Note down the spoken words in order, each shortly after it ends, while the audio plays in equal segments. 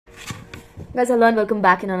Guys, hello and welcome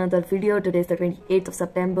back in another video. Today is the 28th of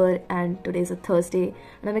September and today is a Thursday,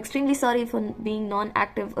 and I'm extremely sorry for being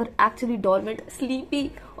non-active or actually dormant,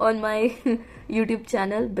 sleepy on my YouTube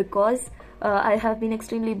channel because I have been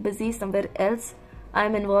extremely busy somewhere else.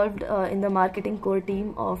 I'm involved in the marketing core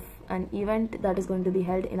team of an event that is going to be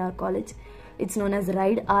held in our college. It's known as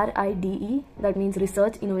RIDE, R-I-D-E, that means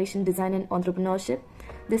Research, Innovation, Design and Entrepreneurship.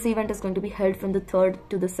 This event is going to be held from the 3rd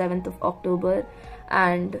to the 7th of October,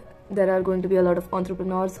 and there are going to be a lot of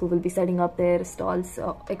entrepreneurs who will be setting up their stalls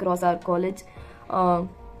across our college.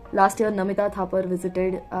 Last year, Namita Thapar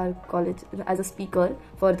visited our college as a speaker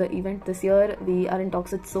for the event. This year, we are in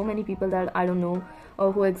talks with so many people that I don't know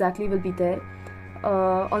who exactly will be there.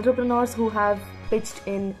 Entrepreneurs who have pitched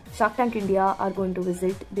in Shark Tank India are going to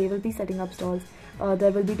visit. They will be setting up stalls.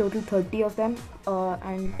 There will be total 30 of them,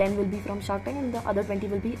 and 10 will be from Shark Tank and the other 20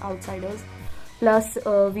 will be outsiders. Plus,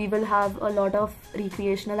 we will have a lot of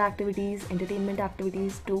recreational activities, entertainment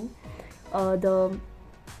activities too. The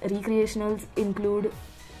recreationals include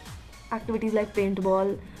activities like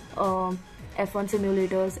paintball, F1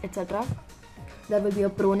 simulators, etc. There will be a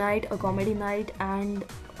pro night, a comedy night, and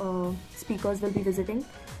speakers will be visiting.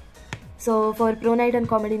 So for pro night and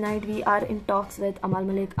comedy night, we are in talks with Amal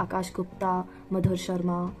Malik, Akash Gupta, Madhur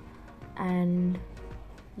Sharma, and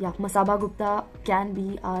yeah, Masaba Gupta can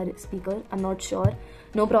be our speaker. I'm not sure.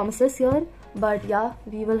 No promises here, but yeah,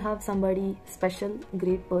 we will have somebody special,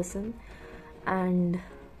 great person. And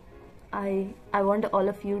I want all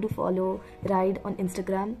of you to follow RIDE on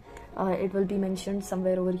Instagram. It will be mentioned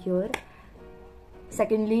somewhere over here.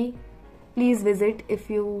 Secondly, please visit if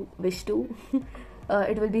you wish to.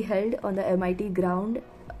 It will be held on the MIT ground,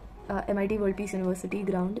 MIT World Peace University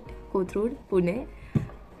ground, Kothurud, Pune.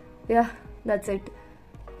 Yeah, that's it.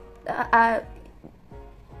 I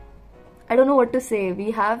don't know what to say.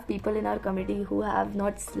 We have people in our committee who have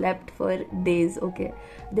not slept for days, okay?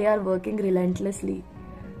 They are working relentlessly.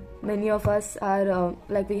 Many of us are,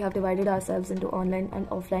 we have divided ourselves into online and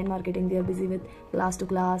offline marketing. They are busy with class to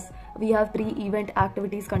class. We have pre-event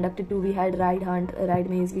activities conducted too. We had Ride Hunt, Ride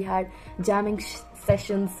Maze. We had jamming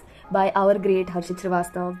sessions by our great Harshit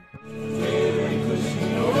Srivastav.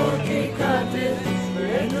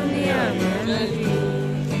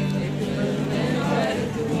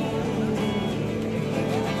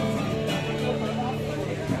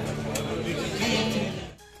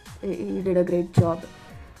 He did a great job,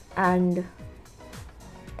 and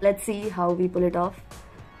let's see how we pull it off.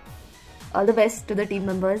 All the best to the team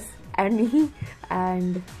members and me,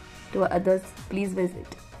 and to others, please visit.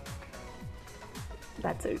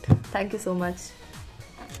 That's it. Thank you so much.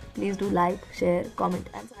 Please do like, share, comment,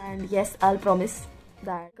 and yes, I'll promise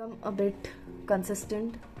that become a bit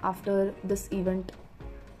consistent after this event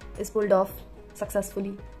is pulled off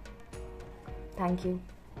successfully. Thank you.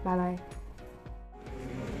 Bye bye.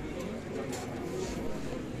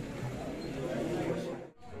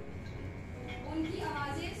 उनकी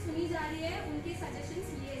आवाजें सुनी जा रही है, उनके suggestions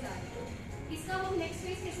लिए जा रहे हैं. इसका हम नेक्स्ट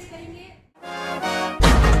फेज कैसे करेंगे?